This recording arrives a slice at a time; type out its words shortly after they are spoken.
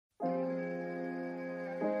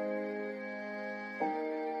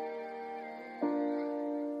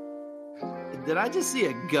Did I just see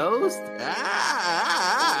a ghost?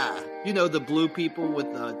 You know, the blue people with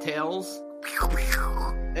tails?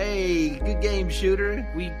 Hey, good game, shooter.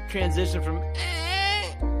 We transition from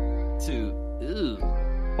to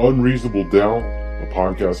Unreasonable Doubt, a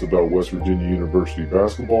podcast about West Virginia University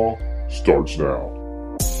basketball, starts now.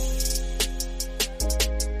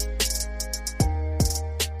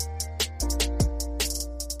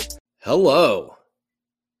 Hello.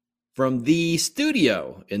 From the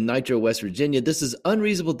studio in Nitro, West Virginia, this is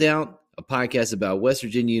Unreasonable Doubt, a podcast about West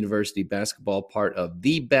Virginia University basketball, part of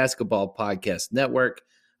the Basketball Podcast Network.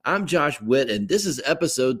 I'm Josh Witt, and this is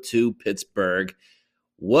episode 2, Pittsburgh.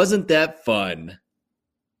 Wasn't that fun?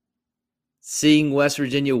 Seeing West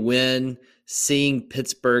Virginia win, seeing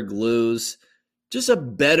Pittsburgh lose, just a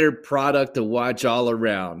better product to watch all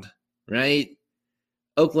around, right?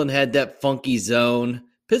 Oakland had that funky zone.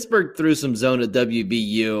 Pittsburgh threw some zone at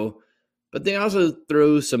WVU, but they also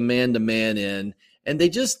threw some man-to-man in, and they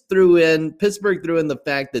just Pittsburgh threw in the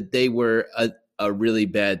fact that they were a really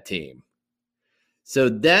bad team. So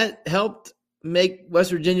that helped make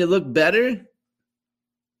West Virginia look better.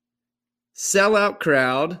 Sellout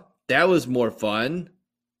crowd, that was more fun.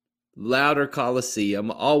 Louder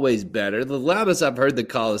Coliseum, always better. The loudest I've heard the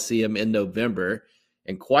Coliseum in November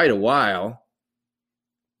in quite a while.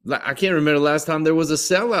 I can't remember the last time there was a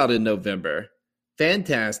sellout in November.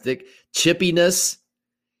 Fantastic. Chippiness.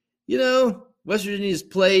 You know, West Virginia's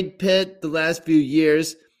played Pitt the last few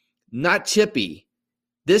years. Not chippy.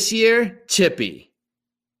 This year, chippy.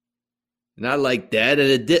 And I like that.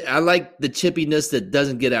 And I like the chippiness that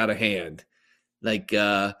doesn't get out of hand. Like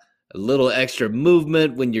a little extra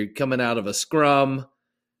movement when you're coming out of a scrum.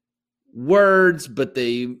 Words, but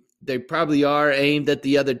they probably are aimed at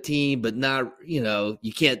the other team, but not,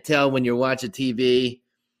 you can't tell when you're watching TV.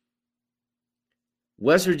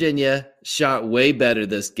 West Virginia shot way better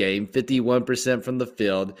this game, 51% from the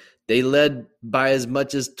field. They led by as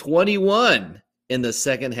much as 21 in the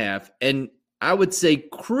second half, and I would say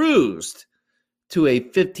cruised to a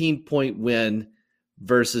 15-point win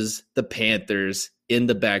versus the Panthers in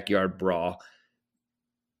the backyard brawl.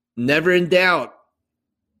 Never in doubt.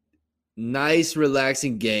 Nice,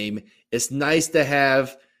 relaxing game. It's nice to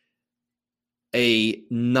have a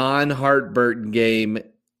non-Hartburton game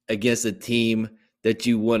against a team that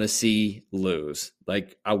you want to see lose.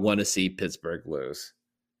 Like, I want to see Pittsburgh lose.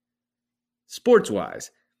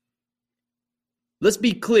 Sports-wise, let's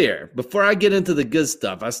be clear. Before I get into the good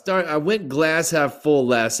stuff, I went glass half full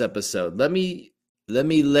last episode. Let me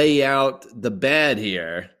lay out the bad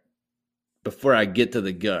here before I get to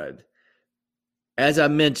the good. As I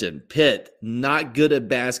mentioned, Pitt, not good at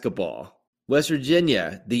basketball. West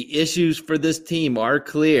Virginia, the issues for this team are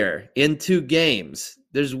clear. In 2 games,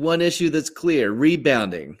 there's one issue that's clear,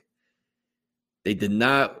 rebounding. They did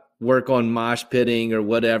not work on mosh pitting or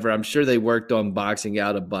whatever. I'm sure they worked on boxing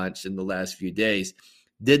out a bunch in the last few days.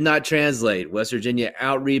 Did not translate. West Virginia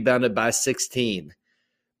out-rebounded by 16.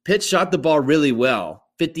 Pitt shot the ball really well,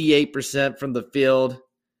 58% from the field,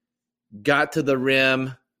 got to the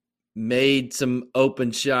rim, made some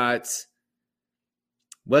open shots.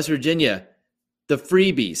 West Virginia, the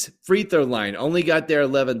freebies, free throw line, only got there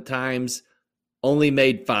 11 times, only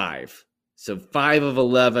made 5. So 5 of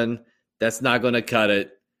 11, that's not going to cut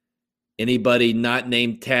it. Anybody not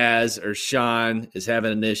named Taz or Sean is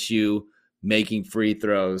having an issue making free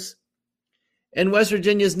throws. And West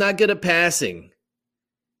Virginia is not good at passing.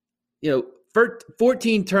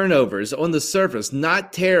 14 turnovers on the surface,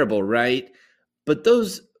 not terrible, right? But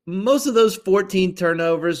most of those 14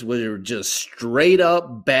 turnovers were just straight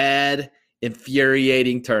up bad,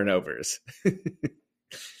 infuriating turnovers.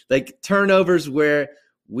 Like turnovers where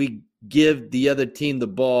we give the other team the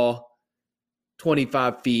ball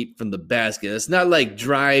 25 feet from the basket. It's not like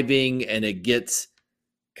driving and it gets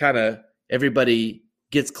everybody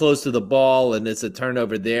gets close to the ball and it's a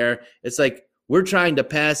turnover there. It's like we're trying to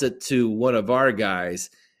pass it to one of our guys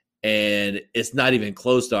and it's not even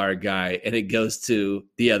close to our guy, and it goes to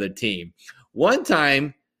the other team. One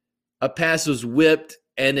time, a pass was whipped,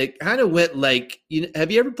 and it kind of went like,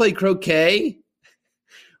 have you ever played croquet?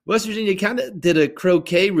 West Virginia kind of did a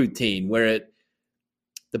croquet routine where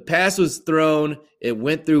the pass was thrown, it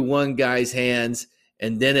went through one guy's hands,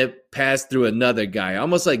 and then it passed through another guy,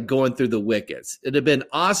 almost like going through the wickets. It had been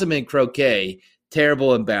awesome in croquet,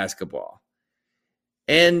 terrible in basketball.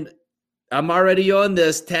 And I'm already on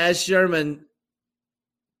this. Taz Sherman,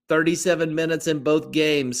 37 minutes in both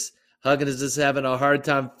games. Huggins is having a hard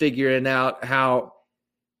time figuring out how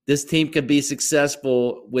this team can be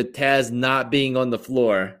successful with Taz not being on the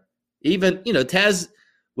floor. Even, Taz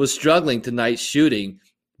was struggling tonight shooting,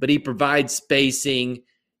 but he provides spacing.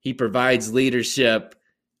 He provides leadership,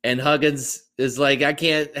 and Huggins is like, I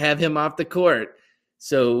can't have him off the court.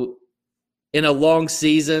 So in a long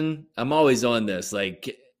season, I'm always on this.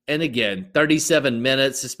 Like, and again, 37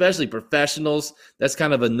 minutes, especially professionals, that's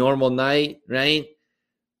kind of a normal night, right?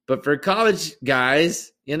 But for college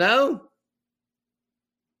guys, can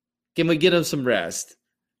we get them some rest?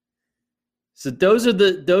 So those are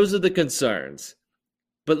the concerns.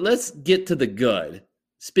 But let's get to the good.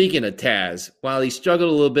 Speaking of Taz, while he struggled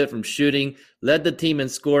a little bit from shooting, led the team in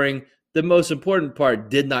scoring, the most important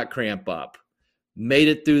part, did not cramp up. Made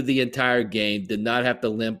it through the entire game, did not have to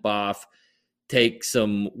limp off, take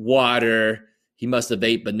some water. He must have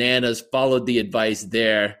ate bananas, followed the advice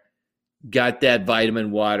there, got that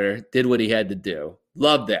vitamin water, did what he had to do.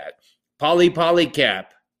 Love that. Polycap,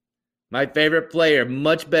 my favorite player,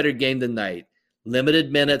 much better game tonight.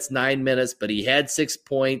 Limited minutes, 9 minutes, but he had 6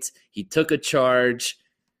 points. He took a charge.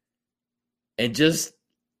 And just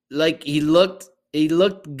like he looked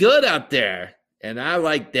good out there. And I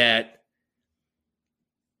like that.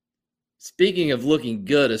 Speaking of looking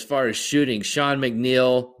good as far as shooting, Sean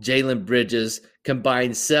McNeil, Jalen Bridges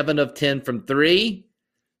combined 7 of 10 from 3.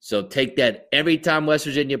 So take that every time West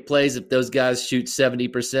Virginia plays if those guys shoot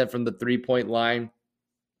 70% from the three-point line.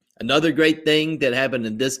 Another great thing that happened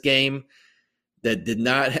in this game that did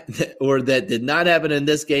not happen in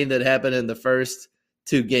this game that happened in the first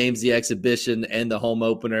 2 games, the exhibition and the home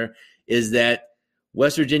opener, is that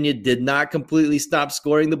West Virginia did not completely stop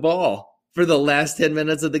scoring the ball for the last 10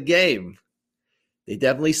 minutes of the game. They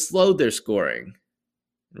definitely slowed their scoring,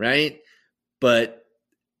 right? But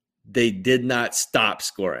they did not stop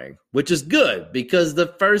scoring, which is good because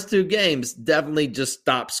the first 2 games definitely just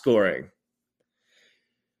stopped scoring.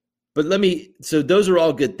 But so those are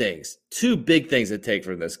all good things. 2 big things to take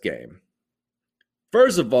from this game.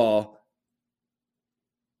 First of all,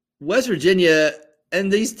 West Virginia, and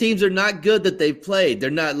these teams are not good that they've played. They're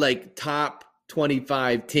not like top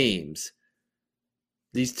 25 teams.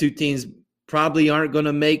 These 2 teams probably aren't going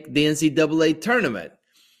to make the NCAA tournament.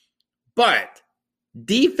 But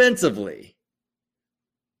defensively,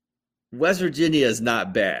 West Virginia is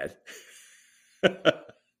not bad.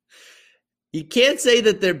 You can't say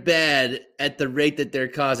that they're bad at the rate that they're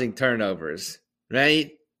causing turnovers,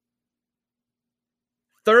 right?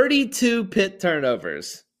 32 Pitt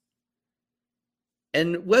turnovers.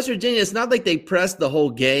 And West Virginia, it's not like they pressed the whole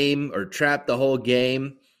game or trapped the whole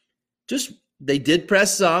game. Just they did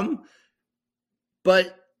press some,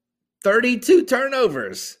 but 32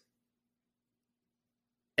 turnovers.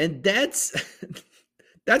 And that's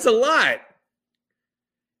a lot.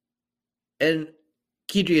 And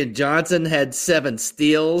Kedrian Johnson had 7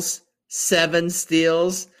 steals. 7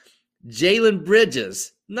 steals. Jalen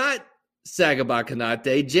Bridges, not Sagaba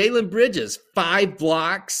Konate, Jalen Bridges, 5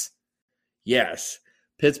 blocks. Yes,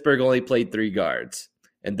 Pittsburgh only played 3 guards.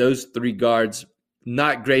 And those 3 guards,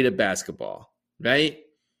 not great at basketball, right?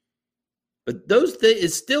 But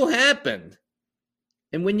it still happened.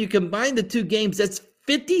 And when you combine the 2 games, that's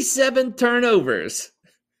 57 turnovers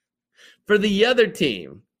for the other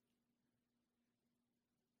team.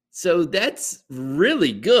 So that's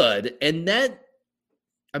really good. And that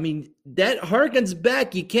harkens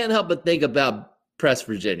back. You can't help but think about Press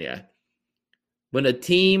Virginia. When a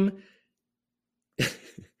team,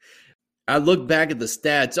 I look back at the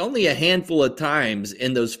stats, only a handful of times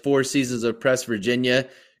in those 4 seasons of Press Virginia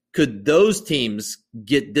could those teams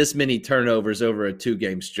get this many turnovers over a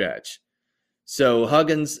 2-game stretch. So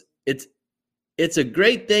Huggins, it's a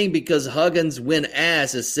great thing because Huggins, when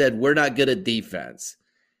asked, has said, we're not good at defense.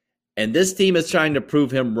 And this team is trying to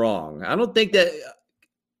prove him wrong. I don't think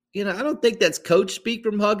that's coach speak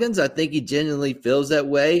from Huggins. I think he genuinely feels that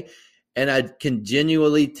way. And I can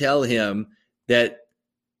genuinely tell him that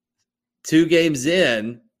 2 games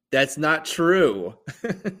in, that's not true.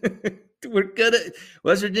 We're good at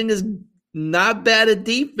West Virginia's not bad at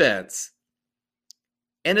defense.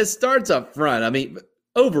 And it starts up front. I mean,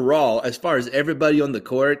 overall, as far as everybody on the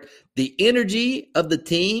court, the energy of the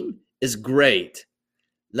team is great.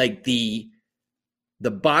 Like the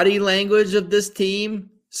body language of this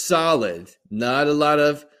team, solid. Not a lot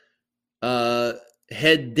of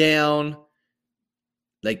head down,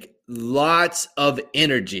 like lots of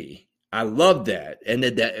energy. I love that. And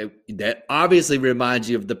that obviously reminds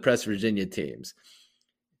you of the Press Virginia teams.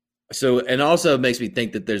 So, and also makes me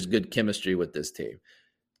think that there's good chemistry with this team.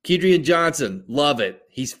 Kedrian Johnson, love it.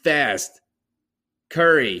 He's fast.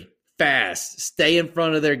 Curry, fast. Stay in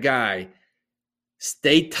front of their guy.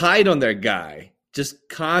 Stay tight on their guy. Just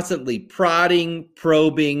constantly prodding,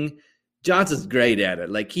 probing. Johnson's great at it.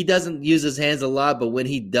 Like, he doesn't use his hands a lot, but when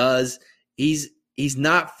he does, he's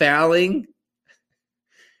not fouling.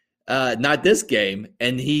 not this game.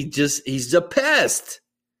 And he's a pest.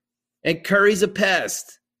 And Curry's a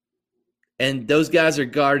pest. And those guys are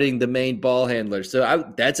guarding the main ball handler.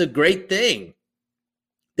 So that's a great thing.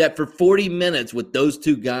 That for 40 minutes with those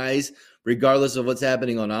two guys, regardless of what's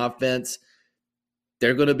happening on offense,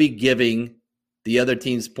 they're going to be giving the other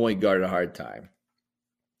team's point guard a hard time.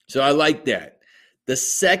 So I like that. The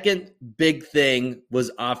second big thing was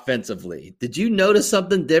offensively. Did you notice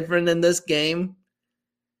something different in this game?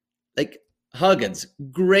 Like Huggins,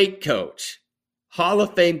 great coach, Hall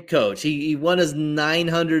of Fame coach. He won his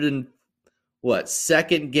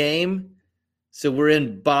 902nd game. So we're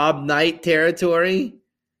in Bob Knight territory.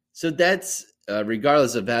 So that's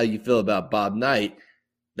regardless of how you feel about Bob Knight,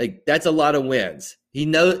 like that's a lot of wins.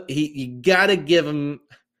 You got to give him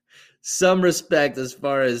some respect as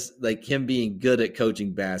far as like him being good at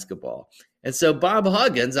coaching basketball. And so Bob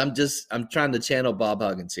Huggins, I'm trying to channel Bob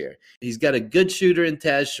Huggins here. He's got a good shooter in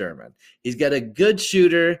Taz Sherman. He's got a good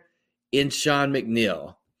shooter in Sean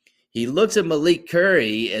McNeil. He looks at Malik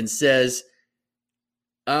Curry and says,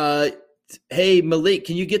 hey, Malik,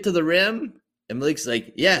 can you get to the rim? And Malik's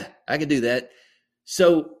like, yeah, I can do that.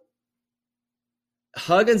 So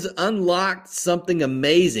Huggins unlocked something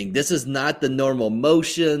amazing. This is not the normal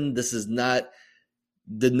motion. This is not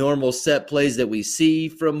the normal set plays that we see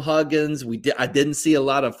from Huggins. I didn't see a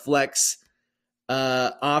lot of flex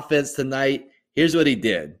offense tonight. Here's what he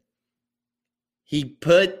did. He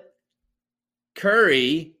put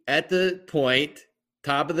Curry at the point,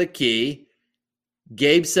 top of the key.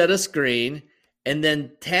 Gabe set a screen. And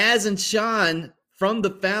then Taz and Sean from the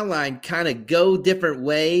foul line kind of go different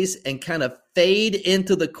ways and kind of fade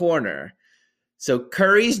into the corner. So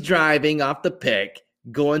Curry's driving off the pick,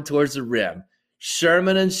 going towards the rim.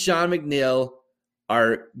 Sherman and Sean McNeil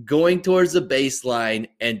are going towards the baseline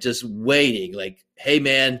and just waiting. Like, hey,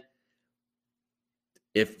 man,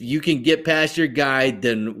 if you can get past your guy,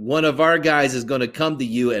 then one of our guys is going to come to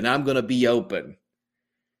you and I'm going to be open.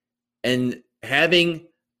 And having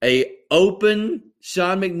a open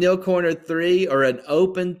Sean McNeil corner 3 or an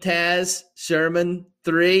open Taz Sherman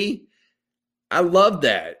 3, I love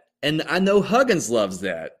that. And I know Huggins loves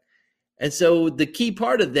that. And so the key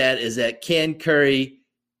part of that is that can Curry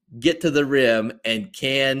get to the rim and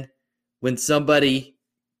when somebody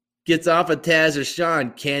gets off of Taz or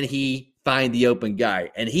Sean, can he find the open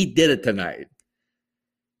guy? And he did it tonight.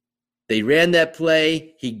 They ran that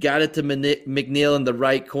play. He got it to McNeil in the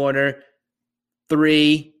right corner.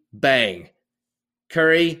 3, bang.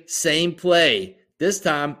 Curry, same play. This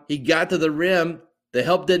time he got to the rim. The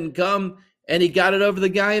help didn't come, and he got it over the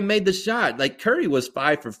guy and made the shot. Like Curry was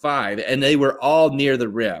 5 for 5, and they were all near the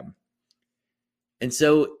rim. And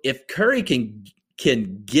so if Curry can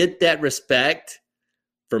get that respect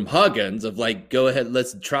from Huggins of like, go ahead,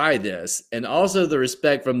 let's try this, and also the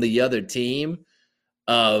respect from the other team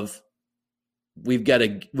of we've got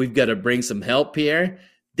to bring some help here,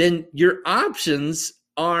 then your options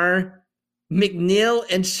are McNeil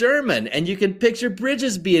and Sherman, and you can picture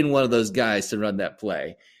Bridges being one of those guys to run that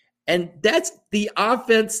play. And that's the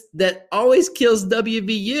offense that always kills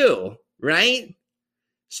WVU, right?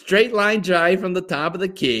 Straight line drive from the top of the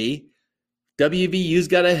key. WVU's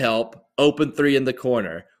got to help. Open 3 in the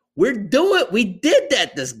corner. We did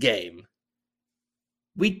that this game.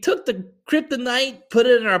 We took the kryptonite, put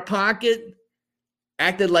it in our pocket,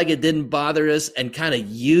 acted like it didn't bother us, and kind of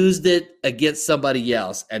used it against somebody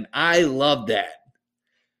else. And I love that.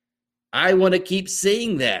 I want to keep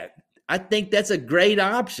seeing that. I think that's a great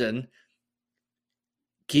option.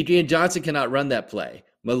 Kedrian Johnson cannot run that play.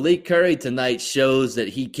 Malik Curry tonight shows that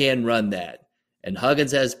he can run that. And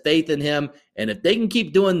Huggins has faith in him. And if they can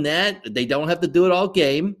keep doing that, they don't have to do it all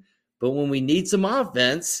game. But when we need some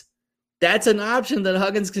offense, that's an option that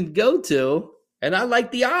Huggins can go to. And I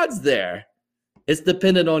like the odds there. It's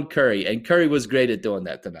dependent on Curry, and Curry was great at doing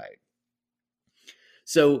that tonight.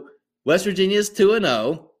 So West Virginia's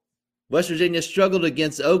 2-0. West Virginia struggled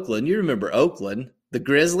against Oakland. You remember Oakland, the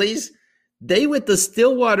Grizzlies? They went to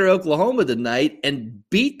Stillwater, Oklahoma tonight and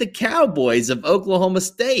beat the Cowboys of Oklahoma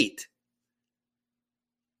State.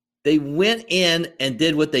 They went in and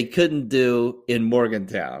did what they couldn't do in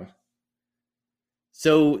Morgantown.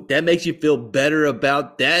 So that makes you feel better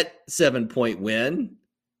about that 7-point win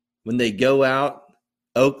when they go out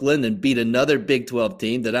Oakland and beat another Big 12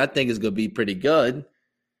 team that I think is going to be pretty good.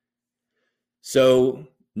 So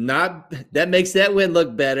that makes that win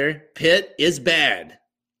look better. Pitt is bad.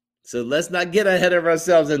 So let's not get ahead of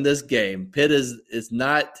ourselves in this game. Pitt's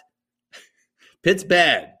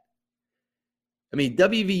bad. I mean,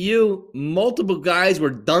 WVU, multiple guys were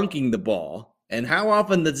dunking the ball, And how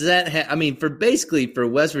often does that happen? I mean, for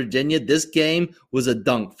West Virginia, this game was a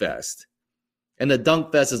dunk fest. And the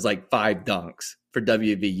dunk fest is like 5 dunks for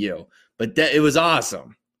WVU. But it was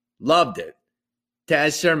awesome. Loved it.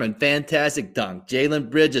 Taz Sherman, fantastic dunk. Jalen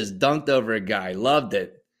Bridges dunked over a guy. Loved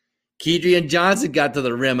it. Kedrian Johnson got to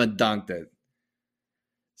the rim and dunked it.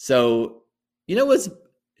 So, you know what's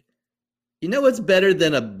better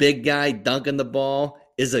than a big guy dunking the ball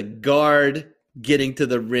is a guard getting to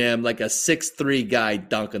the rim, like a 6'3" guy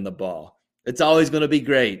dunking the ball. It's always going to be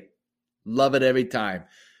great. Love it every time.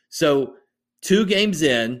 So 2 games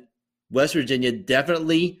in, West Virginia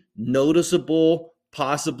definitely noticeable,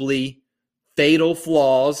 possibly fatal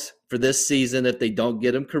flaws for this season if they don't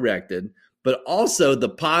get them corrected. But also the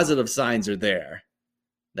positive signs are there.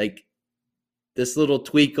 Like this little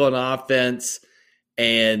tweak on offense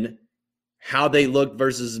and how they look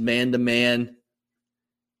versus man-to-man.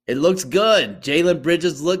 It looks good. Jalen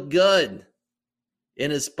Bridges looked good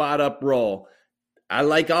in his spot-up role. I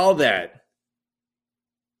like all that.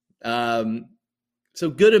 So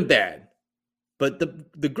good and bad. But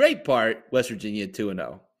the great part, West Virginia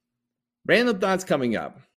 2-0. Random thoughts coming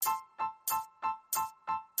up.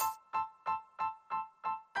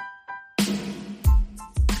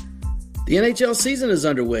 The NHL season is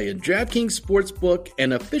underway, and DraftKings Sportsbook,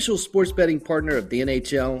 an official sports betting partner of the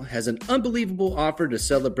NHL, has an unbelievable offer to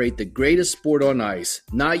celebrate the greatest sport on ice.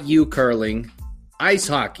 Not you, curling. Ice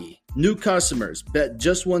hockey. New customers bet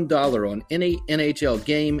just $1 on any NHL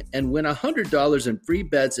game and win $100 in free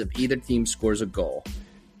bets if either team scores a goal.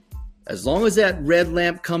 As long as that red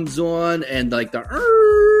lamp comes on and like the,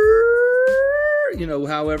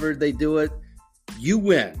 however they do it, you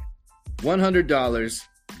win $100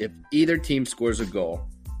 if either team scores a goal.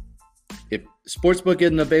 If Sportsbook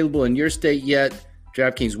isn't available in your state yet,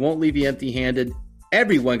 DraftKings won't leave you empty-handed.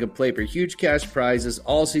 Everyone can play for huge cash prizes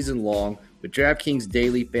all season long with DraftKings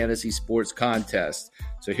Daily Fantasy Sports Contest.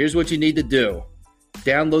 So here's what you need to do.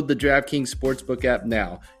 Download the DraftKings Sportsbook app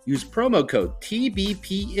now. Use promo code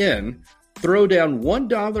TBPN. Throw down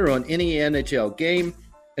 $1 on any NHL game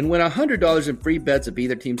and win $100 in free bets if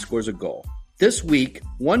either team scores a goal. This week,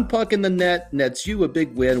 one puck in the net nets you a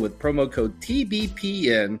big win with promo code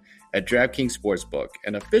TBPN at DraftKings Sportsbook,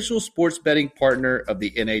 an official sports betting partner of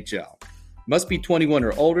the NHL. Must be 21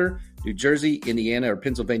 or older. New Jersey, Indiana, or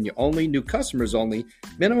Pennsylvania only. New customers only.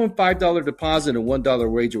 Minimum $5 deposit and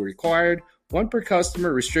 $1 wager required. One per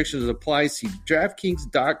customer. Restrictions apply. See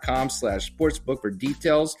DraftKings.com/sportsbook for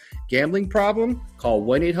details. Gambling problem? Call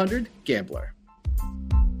 1-800-GAMBLER.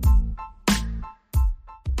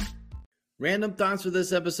 Random thoughts for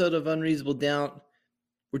this episode of Unreasonable Doubt.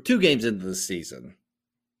 We're 2 games into the season,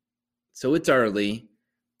 so it's early.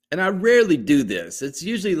 And I rarely do this. It's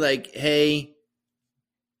usually like, hey,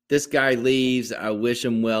 this guy leaves. I wish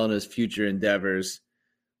him well in his future endeavors.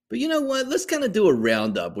 But you know what? Let's kind of do a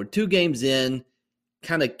roundup. We're 2 games in,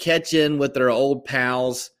 kind of catch in with our old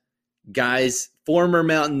pals, guys, former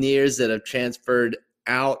Mountaineers that have transferred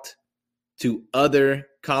out to other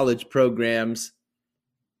college programs.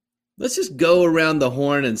 Let's just go around the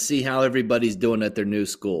horn and see how everybody's doing at their new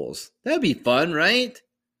schools. That'd be fun, right?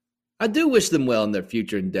 I do wish them well in their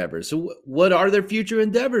future endeavors. So what are their future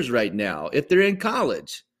endeavors right now if they're in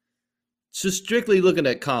college? So strictly looking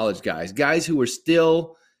at college guys who are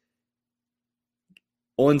still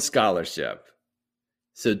on scholarship.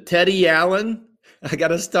 So Teddy Allen, I got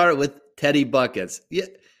to start with Teddy Buckets. Yeah.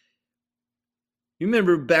 You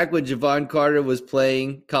remember back when Javon Carter was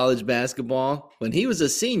playing college basketball? When he was a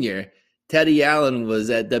senior, Teddy Allen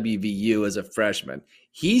was at WVU as a freshman.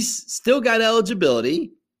 He's still got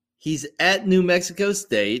eligibility. He's at New Mexico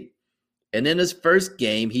State, and in his first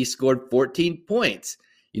game, he scored 14 points.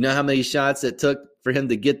 You know how many shots it took for him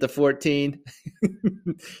to get to 14?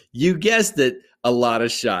 You guessed it, a lot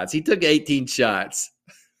of shots. He took 18 shots.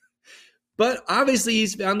 But obviously,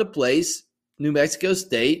 he's found a place, New Mexico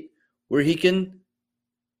State, where he can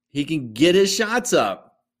get his shots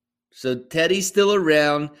up. So Teddy's still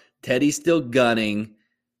around, Teddy's still gunning,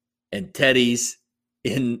 and Teddy's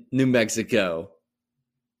in New Mexico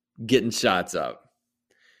getting shots up.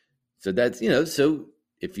 So that's, so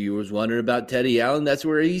if you was wondering about Teddy Allen, that's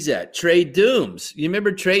where he's at. Trey Dooms. You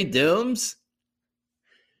remember Trey Dooms?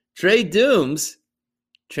 Trey Dooms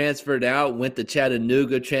transferred out, went to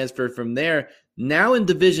Chattanooga, transferred from there. Now in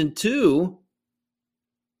Division II,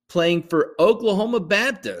 playing for Oklahoma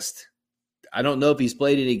Baptist. I don't know if he's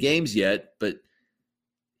played any games yet, but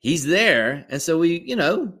he's there. And so we,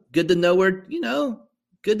 good to know where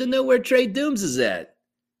Trey Dooms is at.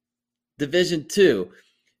 Division II.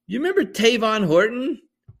 You remember Tavon Horton?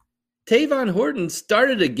 Tavon Horton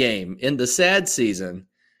started a game in the SAD season.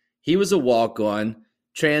 He was a walk-on,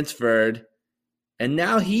 transferred, and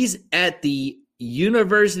now he's at the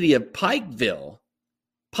University of Pikeville,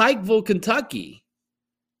 Kentucky.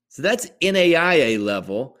 So that's NAIA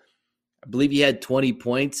level. I believe he had 20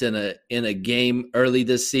 points in a game early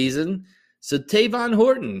this season. So Tavon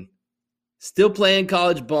Horton, still playing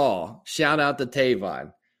college ball. Shout out to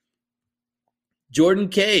Tavon. Jordan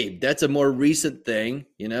McCabe, that's a more recent thing.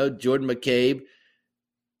 Jordan McCabe,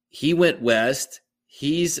 he went west.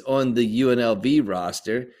 He's on the UNLV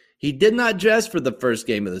roster. He did not dress for the first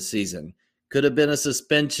game of the season. Could have been a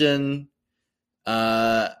suspension.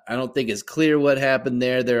 I don't think it's clear what happened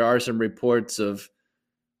there. There are some reports of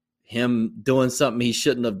him doing something he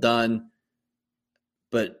shouldn't have done.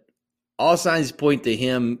 But all signs point to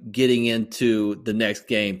him getting into the next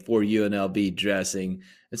game for UNLV dressing.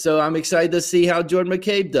 And so I'm excited to see how Jordan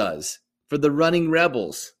McCabe does for the Running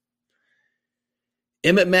Rebels.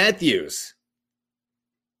 Emmett Matthews.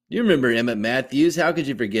 You remember Emmett Matthews? How could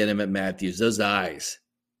you forget Emmett Matthews? Those eyes.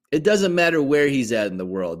 It doesn't matter where he's at in the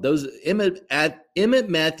world. Those Emmett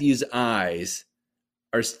Matthews' eyes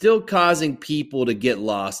are still causing people to get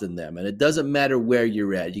lost in them. And it doesn't matter where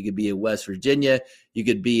you're at. You could be in West Virginia. You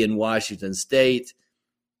could be in Washington State.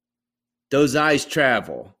 Those eyes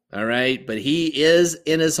travel, all right? But he is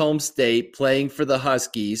in his home state playing for the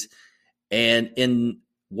Huskies. And in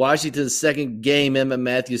Washington's second game, Emmett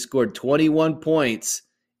Matthews scored 21 points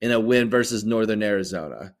in a win versus Northern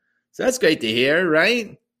Arizona. So that's great to hear,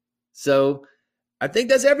 right? So I think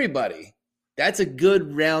that's everybody. That's a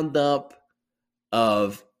good roundup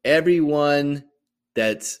of everyone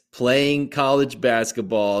that's playing college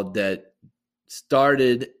basketball that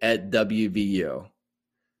started at WVU.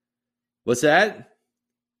 What's that?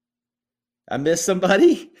 I missed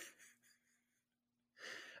somebody?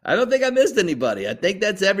 I don't think I missed anybody. I think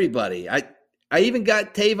that's everybody. I even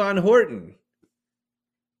got Tavon Horton.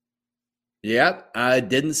 Yep, I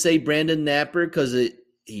didn't say Brandon Napper because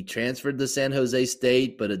he transferred to San Jose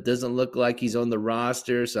State, but it doesn't look like he's on the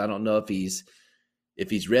roster, so I don't know if he's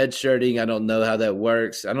redshirting. I don't know how that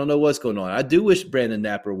works. I don't know what's going on. I do wish Brandon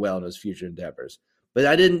Napper well in his future endeavors, but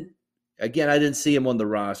I didn't see him on the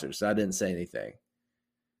roster, so I didn't say anything.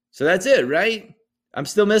 So that's it, right? I'm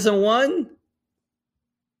still missing one?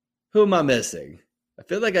 Who am I missing? I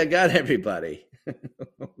feel like I got everybody.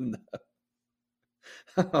 No.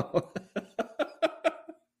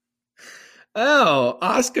 Oh,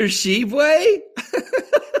 Oscar Tshiebwe?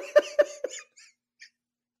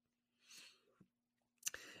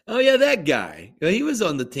 Oh, yeah, that guy. He was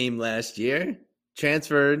on the team last year.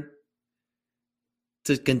 Transferred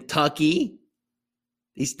to Kentucky.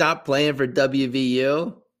 He stopped playing for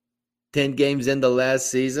WVU 10 games into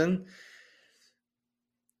last season.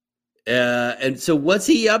 And so what's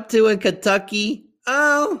he up to in Kentucky?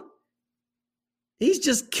 Oh, he's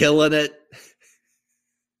just killing it.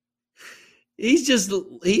 He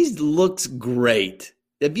looks great.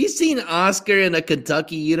 Have you seen Oscar in a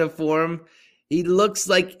Kentucky uniform? He looks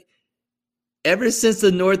like ever since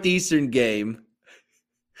the Northeastern game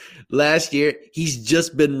last year, he's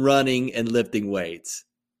just been running and lifting weights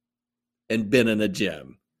and been in a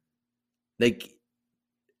gym. Like,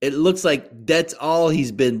 it looks like that's all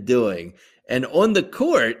he's been doing. And on the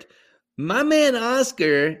court, my man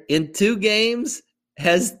Oscar in 2 games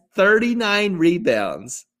has 39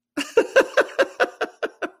 rebounds.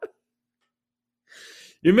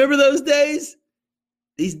 You remember those days?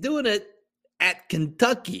 He's doing it at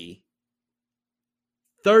Kentucky.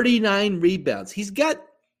 39 rebounds. He's got,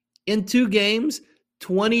 in 2 games,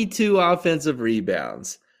 22 offensive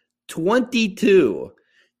rebounds. 22.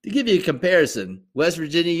 To give you a comparison, West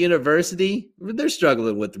Virginia University, they're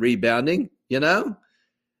struggling with rebounding, 2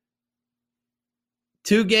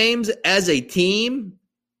 games as a team,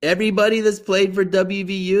 everybody that's played for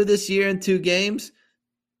WVU this year in 2 games,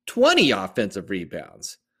 20 offensive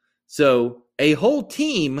rebounds. So a whole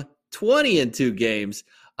team, 20 in 2 games.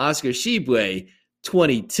 Oscar Tshiebwe,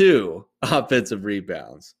 22 offensive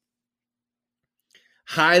rebounds.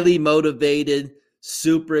 Highly motivated,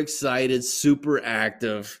 super excited, super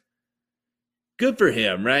active. Good for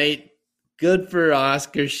him, right? Good for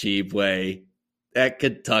Oscar Tshiebwe at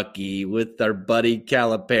Kentucky with our buddy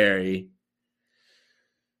Calipari.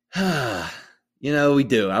 We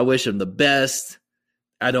do. I wish him the best.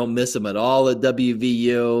 I don't miss him at all at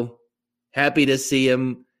WVU. Happy to see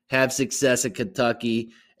him have success at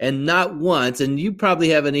Kentucky. And not once, and you probably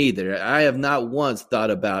haven't either, I have not once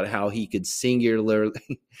thought about how he could singularly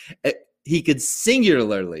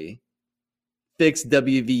fix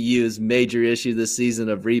WVU's major issue this season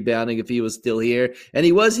of rebounding if he was still here. And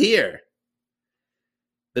he was here.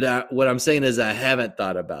 But what I'm saying is I haven't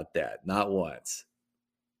thought about that, not once.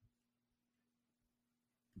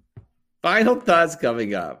 Final thoughts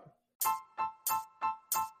coming up.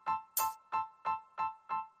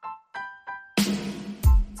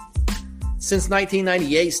 Since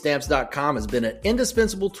 1998, Stamps.com has been an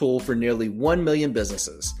indispensable tool for nearly 1 million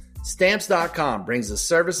businesses. Stamps.com brings the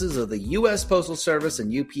services of the U.S. Postal Service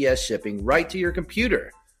and UPS shipping right to your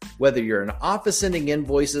computer. Whether you're an office sending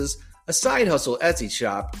invoices, a side hustle Etsy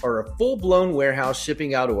shop, or a full-blown warehouse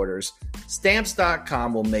shipping out orders,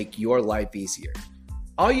 Stamps.com will make your life easier.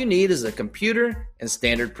 All you need is a computer and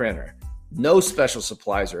standard printer. No special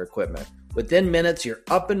supplies or equipment. Within minutes, you're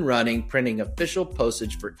up and running, printing official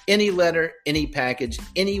postage for any letter, any package,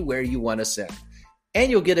 anywhere you want to send.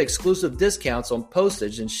 And you'll get exclusive discounts on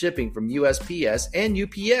postage and shipping from USPS and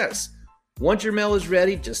UPS. Once your mail is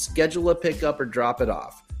ready, just schedule a pickup or drop it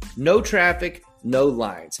off. No traffic, no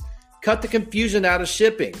lines. Cut the confusion out of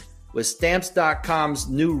shipping. With Stamps.com's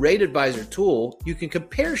new Rate Advisor tool, you can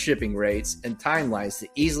compare shipping rates and timelines to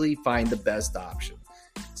easily find the best option.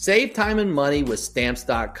 Save time and money with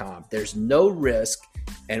Stamps.com. There's no risk,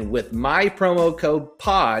 and with my promo code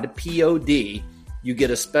POD, P-O-D, you get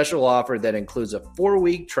a special offer that includes a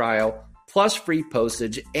 4-week trial, plus free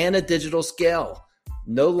postage and a digital scale.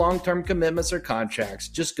 No long-term commitments or contracts.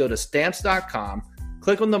 Just go to Stamps.com,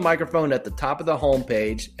 click on the microphone at the top of the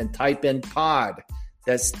homepage, and type in POD.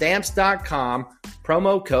 That's Stamps.com,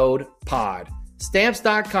 promo code POD.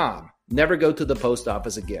 Stamps.com. Never go to the post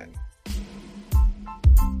office again.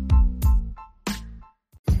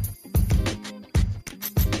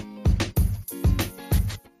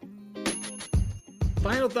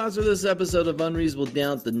 Final thoughts for this episode of Unreasonable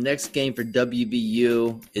Downs. The next game for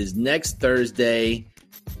WVU is next Thursday.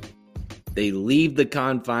 They leave the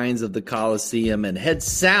confines of the Coliseum and head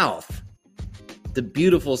south to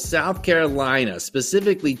beautiful South Carolina,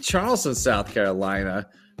 specifically Charleston, South Carolina,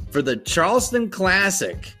 for the Charleston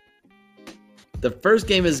Classic. The first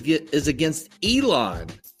game is against Elon.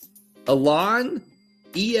 Elon?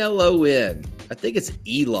 E-L-O-N. I think it's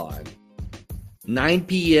Elon. 9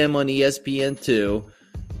 p.m. on ESPN2.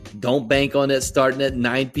 Don't bank on it starting at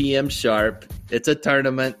 9 p.m. sharp. It's a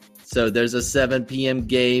tournament, so there's a 7 p.m.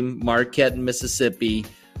 game. Marquette and Mississippi.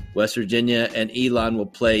 West Virginia and Elon will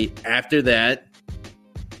play after that.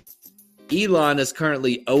 Elon is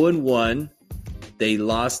currently 0-1. They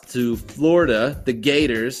lost to Florida, the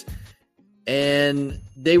Gators, and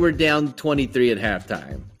they were down 23 at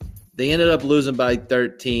halftime. They ended up losing by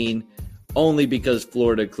 13 only because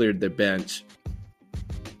Florida cleared their bench.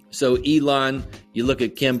 So Elon, you look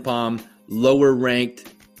at KenPom, lower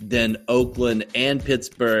ranked than Oakland and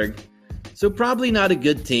Pittsburgh. So probably not a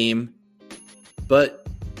good team. But,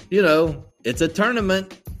 you know, it's a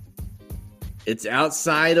tournament. It's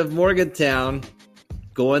outside of Morgantown,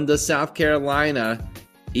 going to South Carolina.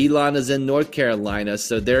 Elon is in North Carolina,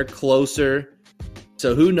 so they're closer.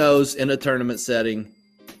 So who knows in a tournament setting.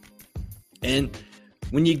 And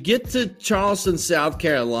when you get to Charleston, South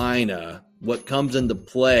Carolina, what comes into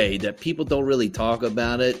play that people don't really talk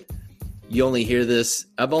about it, you only hear this,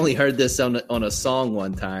 I've only heard this on a song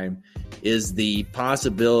one time, is the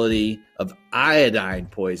possibility of iodine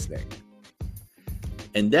poisoning.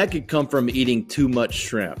 And that could come from eating too much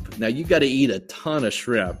shrimp. Now, you got to eat a ton of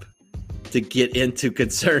shrimp to get into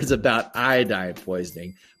concerns about iodine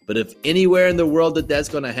poisoning. But if anywhere in the world that's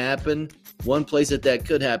going to happen, one place that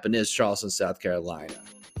could happen is Charleston, South Carolina.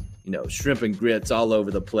 You know, shrimp and grits all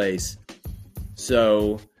over the place.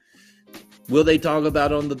 So, will they talk about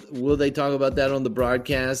that on the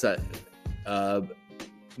broadcast?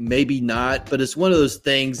 Maybe not, but it's one of those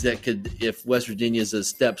things that could, if West Virginia is a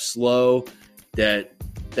step slow,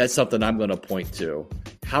 that's something I'm going to point to.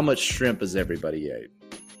 How much shrimp has everybody ate?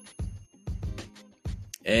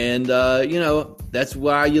 And, that's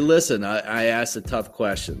why you listen. I ask the tough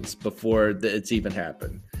questions before it's even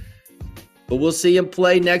happened. But we'll see them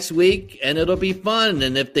play next week, and it'll be fun.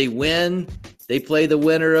 And if they win, they play the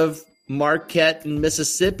winner of Marquette and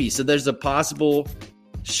Mississippi. So there's a possible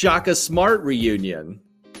Shaka Smart reunion,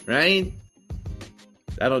 right?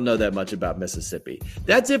 I don't know that much about Mississippi.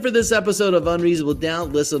 That's it for this episode of Unreasonable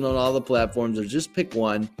Doubt. Listen on all the platforms or just pick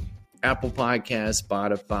one. Apple Podcast,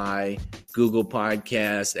 Spotify, Google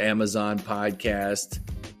Podcast, Amazon Podcast,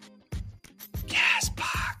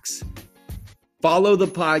 CastBox. Follow the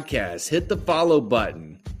podcast. Hit the follow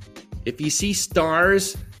button. If you see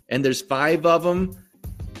stars and there's 5 of them,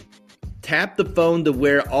 tap the phone to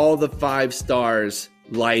where all the 5 stars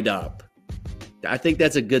light up. I think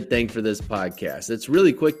that's a good thing for this podcast. It's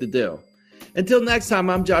really quick to do. Until next time,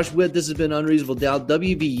 I'm Josh Witt. This has been Unreasonable Doubt.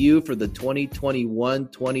 WVU for the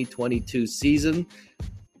 2021-2022 season.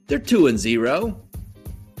 They're 2-0.